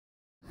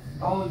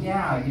Oh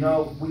yeah,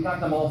 we got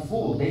them all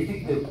fooled. They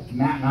think that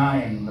Matt and I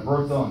and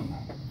Roberto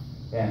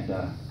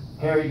and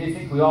Harry, they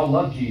think we all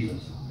love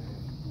Jesus.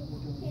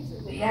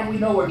 Yeah, we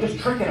know we're just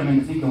tricking them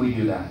into thinking we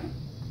do that.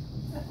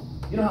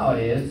 You know how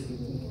it is.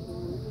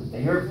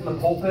 They hear it from the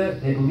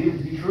pulpit, they believe it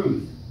to be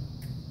truth.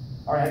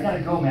 All right, I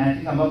gotta go, man. I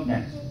think I'm up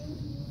next.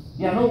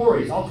 Yeah, no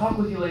worries. I'll talk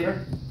with you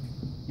later.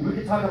 We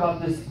could talk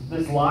about this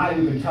lie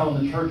we've been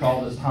telling the church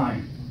all this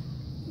time.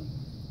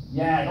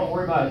 Yeah, don't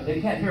worry about it.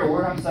 They can't hear a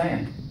word I'm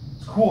saying.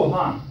 It's cool,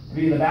 huh? To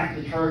be in the back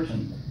of the church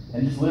and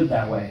just live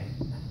that way.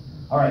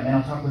 All right, man.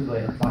 I'll talk with you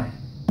later. Bye.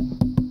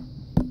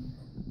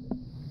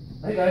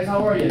 Hey, guys.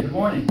 How are you? Good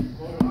morning.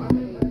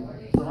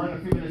 So I'm running a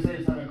few minutes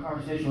late. Having a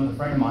conversation with a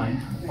friend of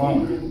mine on the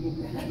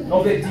phone.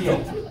 No big deal.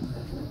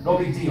 No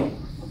big deal.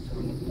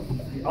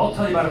 I'll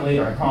tell you about it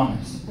later, I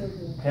promise.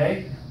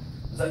 Okay?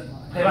 Tell you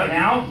about it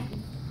now?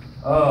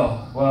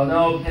 Oh, well,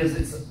 no, because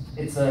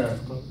it's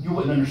you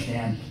wouldn't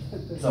understand.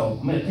 So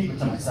I'm going to keep it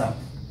to myself.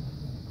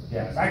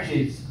 Yeah,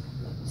 it's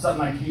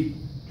something I keep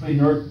between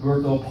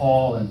Roberto,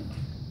 Paul, and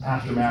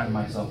Pastor Matt and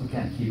myself. We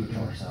can't keep it to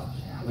ourselves.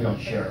 Yeah, we don't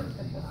share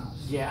everything in the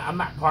house. Yeah, I'm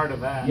not part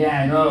of that.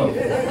 Yeah, I know.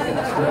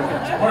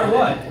 Part of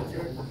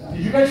what?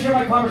 Did you guys hear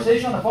my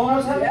conversation on the phone I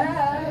was having?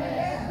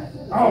 Yeah.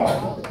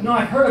 Oh, no,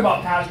 I've heard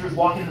about pastors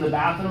walking into the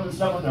bathroom and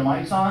stuff with their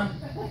mics on.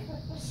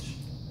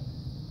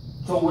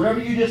 So whatever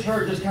you just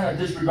heard, just kind of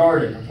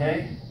disregard it,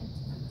 okay?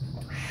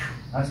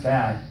 That's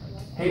bad.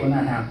 Hate when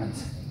that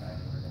happens.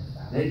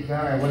 Thank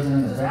God I wasn't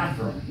in the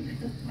bathroom.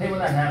 Hate when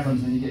that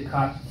happens when you get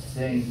caught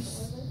saying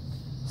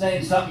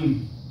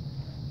something.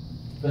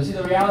 But see,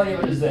 the reality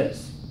of it is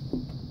this.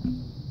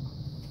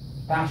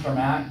 Pastor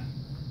Matt,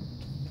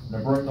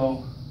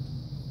 Roberto,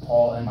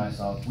 Paul, and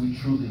myself, we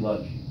truly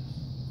love Jesus.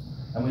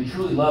 And we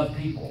truly love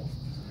people.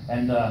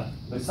 And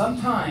but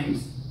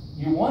sometimes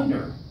you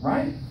wonder,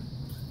 right?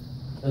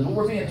 Is what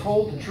we're being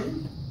told the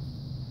truth?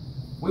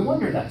 We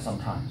wonder that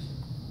sometimes.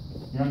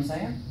 You know what I'm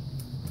saying?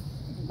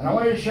 And I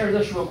wanted to share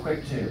this real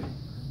quick too.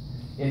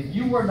 If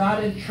you were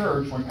not in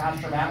church when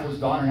Pastor Matt was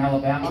gone in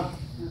Alabama,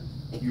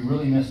 you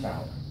really missed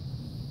out.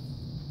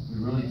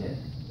 You really did.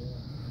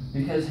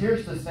 Because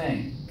here's the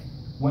thing.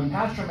 When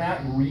Pastor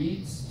Matt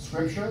reads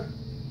Scripture,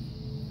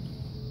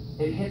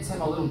 it hits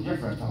him a little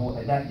different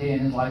at that day in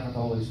his life with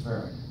the Holy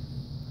Spirit.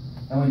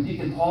 And when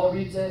Deacon Paul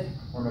reads it,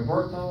 or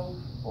Roberto,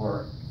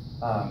 or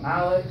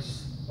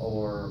Alex,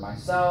 or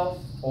myself,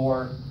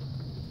 or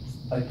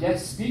a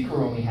guest speaker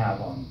when we have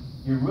them,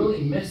 you're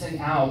really missing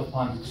out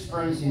on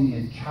experiencing the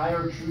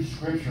entire true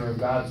Scripture of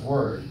God's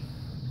Word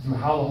through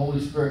how the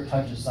Holy Spirit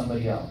touches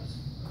somebody else.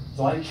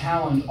 So I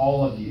challenge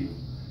all of you,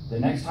 the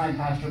next time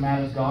Pastor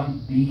Matt is gone,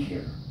 be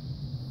here.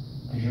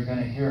 Because you're going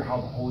to hear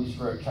how the Holy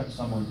Spirit touched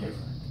someone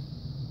different.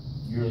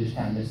 You really just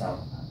kind of miss out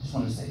on that. Just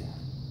want to say that.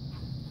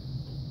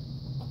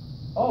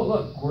 Oh,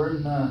 look, we're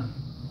in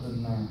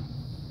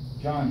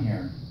John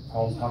here.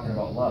 Paul's talking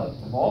about love.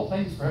 Of all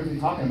things for him to be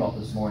talking about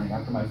this morning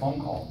after my phone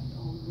call.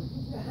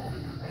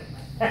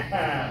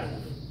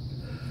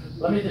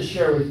 Let me just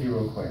share with you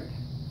real quick.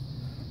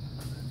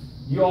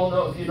 You all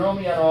know, if you know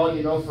me at all,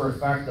 you know for a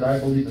fact that I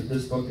believe that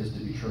this book is to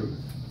be truth.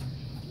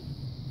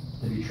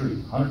 To be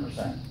truth,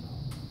 100%.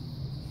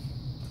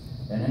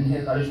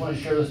 And I just want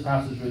to share this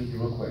passage with you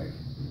real quick.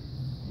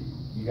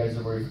 You guys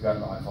have already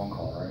forgotten about my phone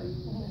call, right?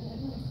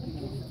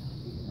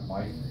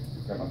 Mike,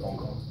 you forgot my phone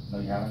call? No,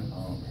 you haven't?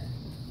 Oh, okay.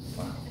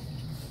 Wow.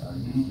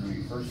 You need to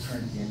read 1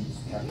 Corinthians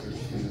chapter 2,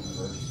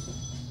 verse.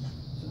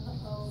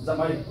 Is that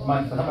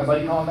my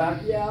buddy calling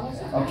back? Yeah.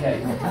 Okay.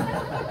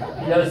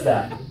 He does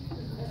that.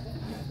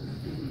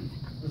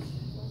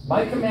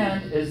 My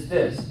command is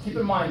this. Keep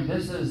in mind,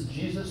 this is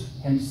Jesus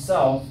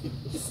himself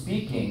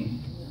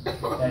speaking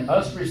and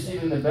us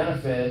receiving the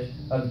benefit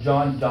of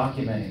John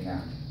documenting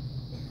that.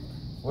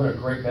 What a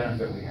great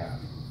benefit we have.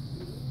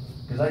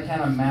 Because I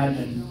can't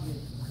imagine.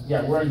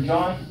 Yeah, we're in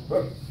John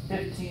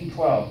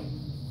 15:12.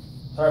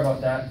 Sorry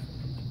about that.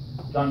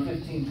 John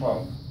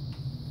 15:12.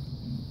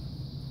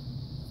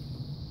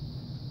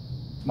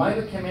 My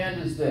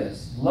command is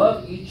this.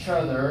 Love each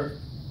other.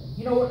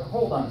 You know what?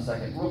 Hold on a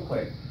second, real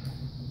quick.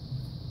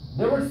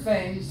 There were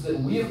things that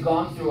we have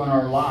gone through in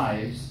our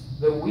lives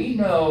that we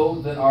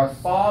know that our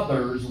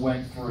fathers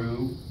went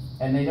through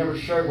and they never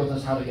shared with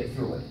us how to get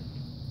through it.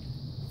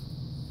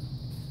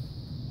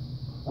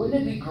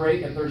 Wouldn't it be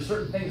great if there were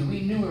certain things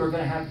we knew we were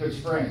going to have to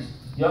experience?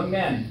 Young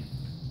men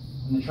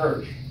in the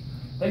church,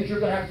 things you're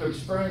going to have to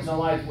experience in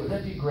life.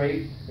 Wouldn't it be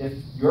great if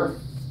your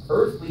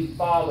earthly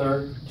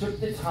father took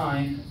the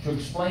time to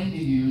explain to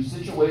you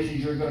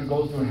situations you're going to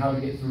go through and how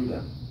to get through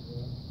them?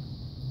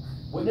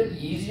 Wouldn't it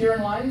be easier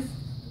in life?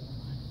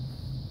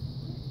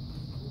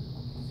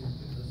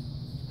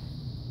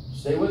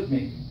 Stay with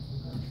me.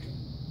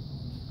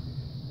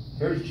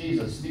 Here's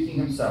Jesus speaking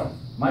himself.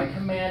 My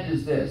command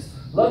is this.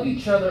 Love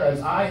each other as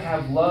I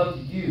have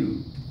loved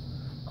you.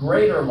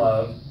 Greater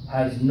love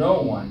has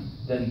no one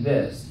than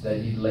this, that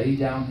he laid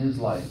down his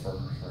life for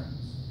her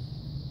friends.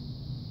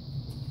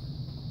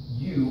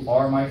 You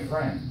are my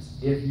friends,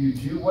 if you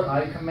do what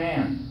I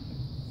command.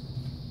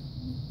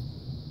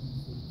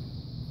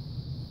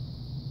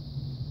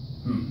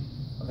 I'm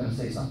going to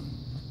say something.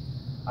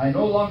 I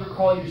no longer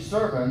call you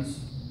servants,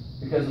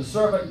 because a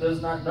servant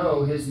does not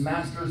know his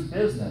master's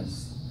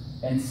business.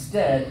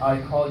 Instead,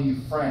 I call you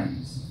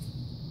friends.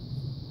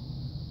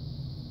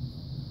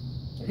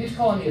 If he's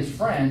calling me his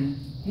friend,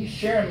 he's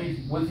sharing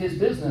me with his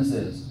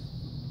businesses.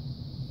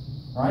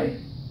 Right?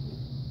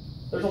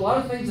 There's a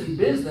lot of things in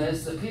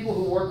business that people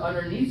who work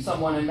underneath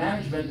someone in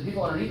management, the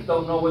people underneath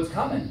don't know what's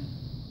coming.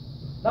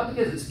 Not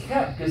because it's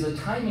kept, because the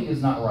timing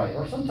is not right,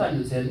 or sometimes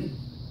it's hidden.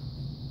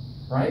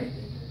 Right?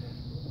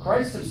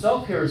 Christ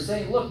himself here is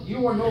saying, look,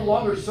 you are no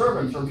longer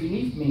servants or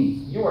beneath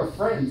me. You are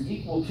friends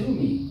equal to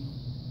me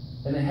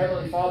in the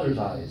Heavenly Father's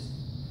eyes.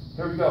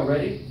 Here we go.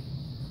 Ready?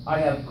 I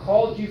have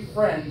called you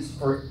friends,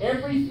 for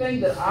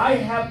everything that I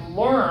have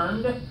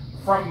learned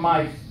from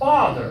my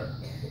Father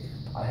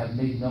I have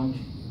made known to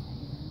you.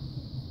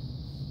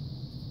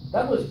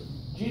 That was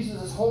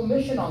Jesus' whole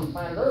mission on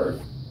planet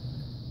Earth,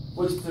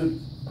 was to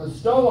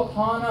bestow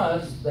upon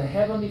us the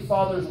Heavenly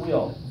Father's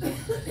will,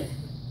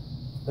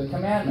 the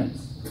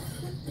commandments,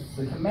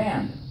 the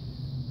command.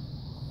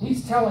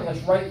 He's telling us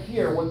right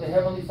here what the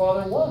Heavenly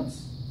Father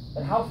wants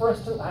and how for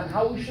us to and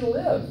how we should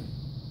live.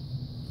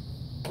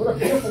 What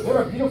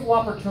a beautiful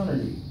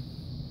opportunity.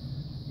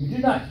 You do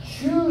not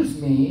choose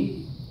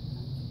me,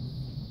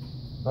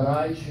 but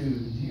I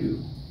choose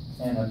you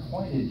and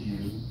appointed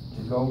you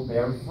to go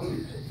bear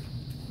fruit.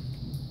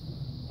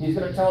 He's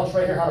going to tell us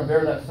right here how to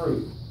bear that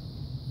fruit.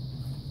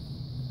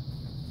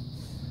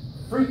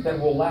 Fruit that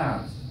will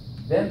last.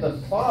 Then the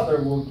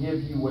Father will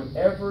give you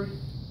whatever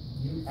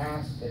you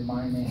ask in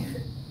my name.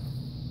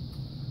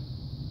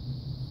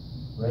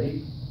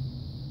 Ready?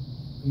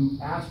 You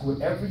ask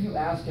whatever you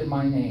ask in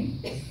my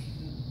name.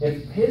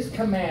 If his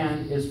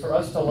command is for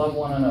us to love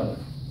one another,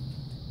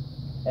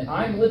 and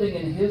I'm living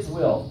in his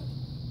will,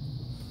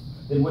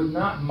 then would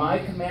not my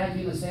command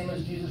be the same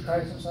as Jesus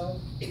Christ himself?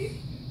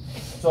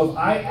 So if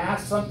I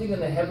ask something in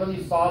the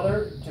Heavenly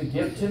Father to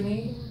give to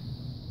me,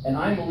 and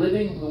I'm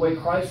living the way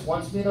Christ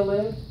wants me to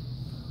live,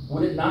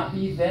 would it not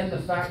be then the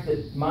fact that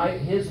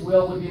his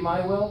will would be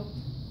my will?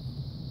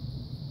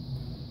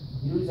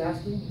 You know what he's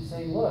asking? He's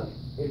saying, look,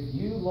 if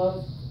you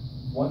love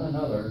one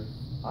another,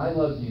 I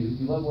love you,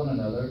 you love one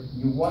another,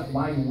 you want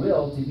my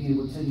will to be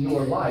what's in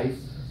your life,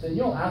 then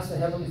you'll ask the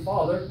Heavenly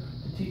Father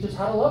to teach us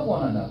how to love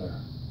one another.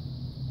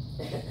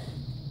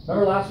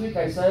 Remember last week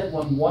I said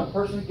when one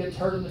person gets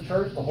hurt in the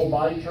church, the whole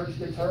body church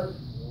gets hurt?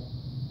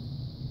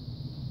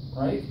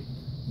 Right?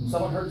 When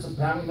someone hurts a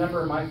family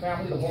member in my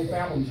family, the whole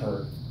family's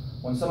hurt.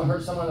 When someone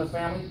hurts someone in the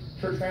family,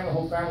 church family, the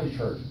whole family's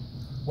hurt.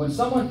 When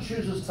someone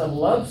chooses to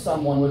love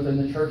someone within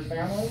the church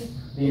family,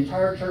 the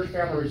entire church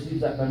family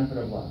receives that benefit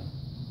of love.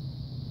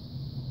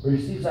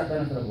 Receives that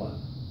benefit of love.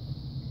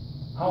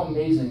 How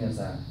amazing is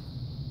that?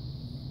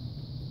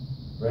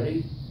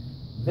 Ready?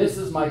 This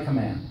is my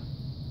command.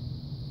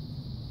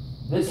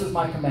 This is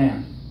my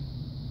command.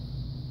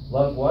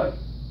 Love what?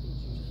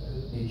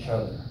 Each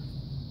other.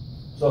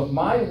 So if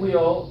my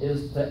will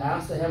is to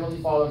ask the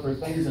Heavenly Father for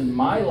things in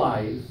my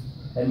life,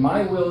 and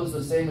my will is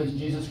the same as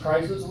Jesus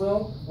Christ's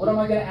will, what am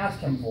I going to ask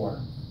him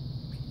for?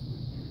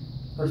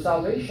 For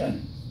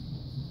salvation.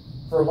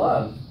 For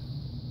love.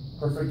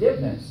 For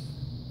forgiveness.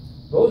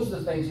 Those are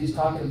the things he's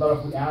talking about.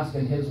 If we ask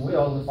in his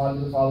will, the Father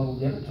will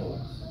give it to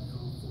us.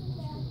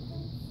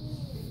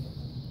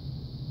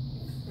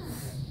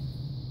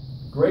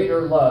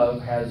 Greater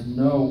love has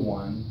no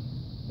one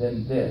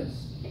than this,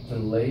 to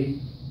lay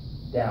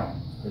down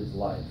his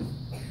life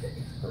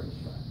for his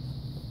friends.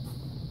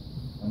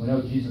 And we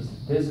know Jesus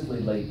physically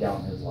laid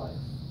down his life.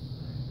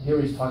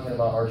 Here he's talking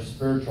about our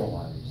spiritual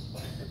lives.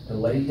 To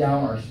lay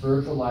down our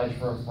spiritual lives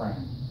for a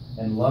friend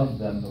and love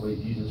them the way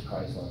Jesus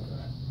Christ loved them.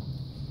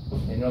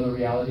 And you know the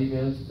reality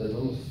is, the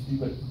little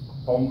stupid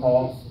phone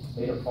call,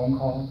 made-up phone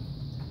call,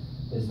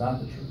 is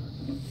not the truth.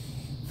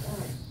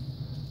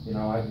 You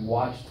know, I've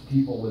watched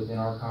people within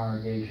our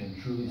congregation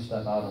truly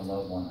step out and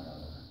love one another.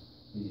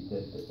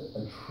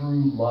 A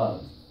true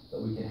love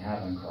that we can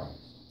have in Christ.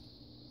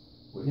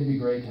 Wouldn't it be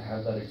great to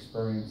have that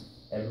experience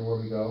everywhere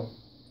we go?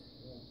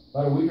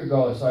 About a week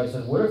ago, so I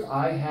said, what if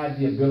I had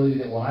the ability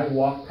that when I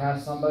walked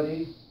past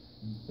somebody,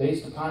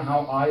 based upon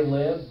how I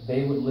live,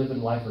 they would live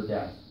in life or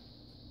death?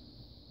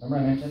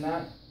 Remember I mentioned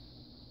that?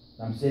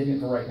 I'm saving it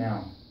for right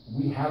now.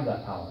 We have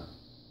that power.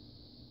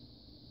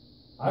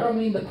 I don't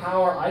mean the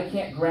power, I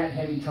can't grant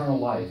him eternal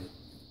life.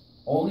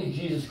 Only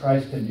Jesus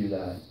Christ can do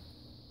that.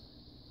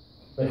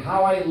 But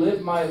how I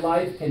live my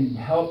life can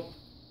help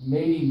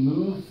maybe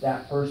move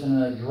that person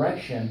in a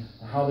direction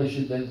how they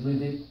should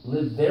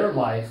live their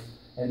life,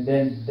 and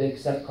then they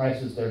accept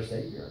Christ as their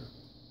Savior.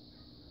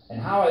 And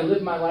how I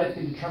live my life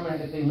can determine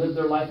if they live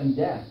their life in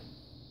death,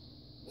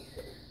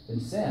 in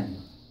sin.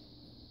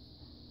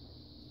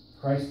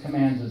 Christ's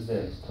commands is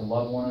this, to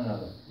love one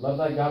another. Love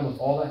thy God with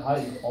all thy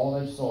heart, with all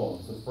thy soul.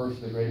 It's the first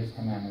of the greatest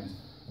commandments.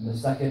 And the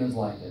second is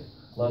like it.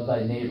 Love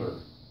thy neighbor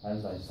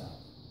as thyself.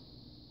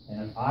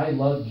 And if I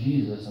love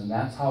Jesus and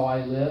that's how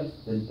I live,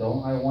 then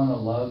don't I want to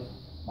love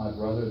my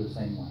brother the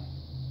same way?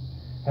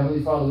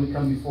 Heavenly Father, we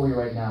come before you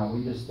right now and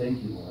we just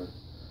thank you, Lord,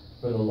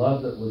 for the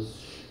love that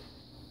was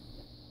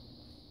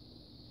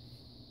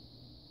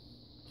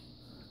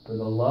for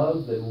the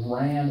love that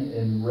ran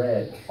in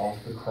red off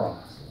the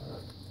cross.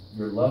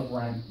 Your love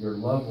ran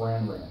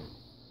red.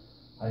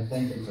 I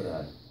thank you for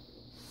that.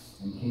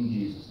 In King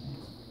Jesus' name.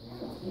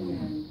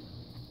 Amen.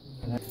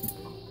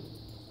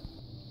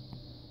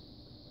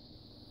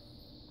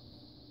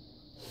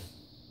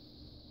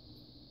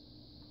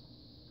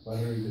 While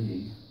they were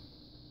eating,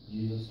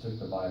 Jesus took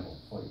the Bible.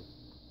 Wait.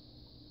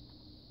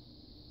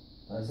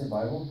 Did I say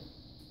Bible?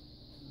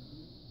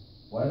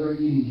 While they were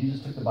eating,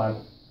 Jesus took the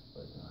Bible.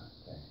 But,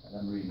 okay,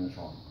 I'm reading this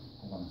wrong.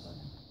 Hold on a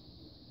second.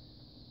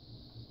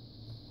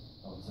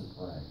 Oh, it says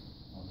bread.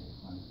 Okay,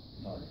 I'm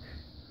sorry.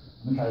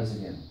 Let me try this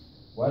again.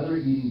 While they were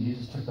eating,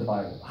 Jesus took the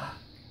Bible.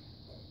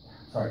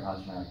 Sorry,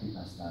 Pastor Man, I keep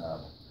messing that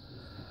up.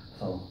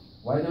 So,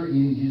 while they were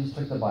eating, Jesus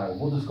took the Bible.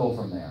 We'll just go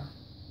from there.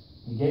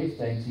 He gave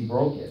thanks. He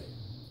broke it.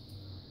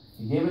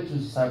 He gave it to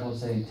his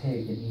disciples, saying,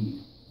 "Take and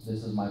eat.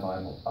 This is my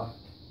Bible."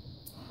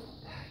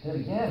 Did it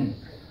again.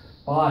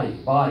 Body,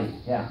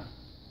 yeah,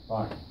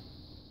 body.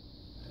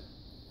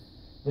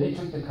 Then he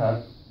took the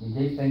cup. He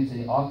gave thanks and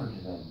he offered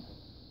to them.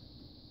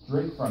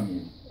 "Drink from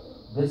you.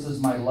 This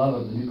is my love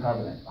of the new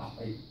covenant." Oh,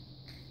 wait.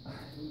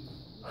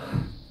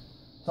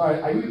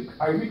 Sorry,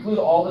 I re-glued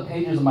all the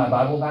pages of my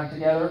Bible back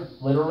together,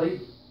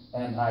 literally,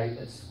 and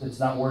it's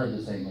not worded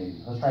the same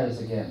maybe. Let's try this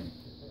again.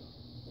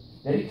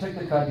 Then he took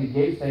the cup, he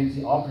gave thanks,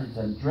 he offered it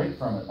to them. "Drink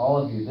from it, all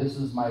of you. This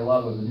is my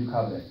love of the new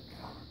covenant."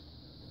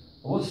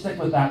 We'll stick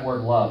with that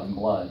word love and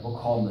blood. We'll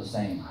call them the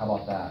same. How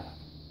about that?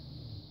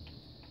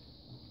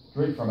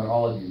 "Drink from it,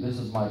 all of you. This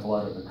is my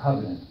blood of the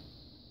covenant,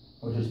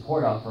 which is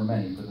poured out for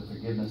many for the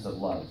forgiveness of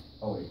love."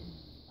 Oh, wait.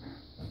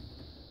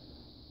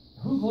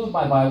 Who glued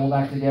my Bible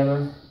back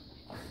together?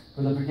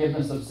 For the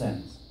forgiveness of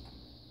sins.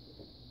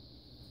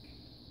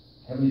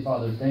 Heavenly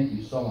Father, thank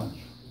you so much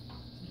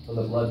for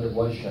the blood that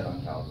was shed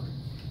on Calvary.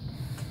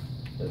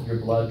 That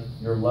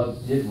your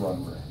love did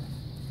run red.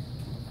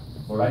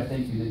 Lord, I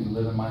thank you that you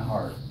live in my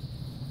heart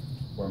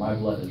where my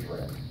blood is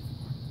red.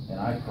 And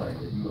I pray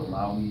that you would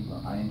allow me,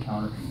 when I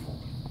encounter people,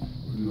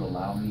 that you would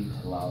allow me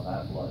to allow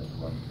that blood to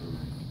run through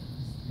me.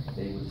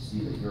 They would see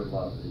that your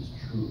love is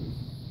truly,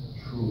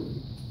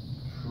 truly,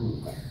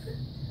 truly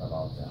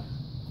about them.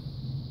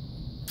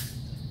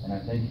 And I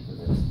thank you for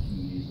this in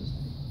King Jesus'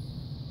 name.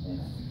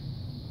 Amen.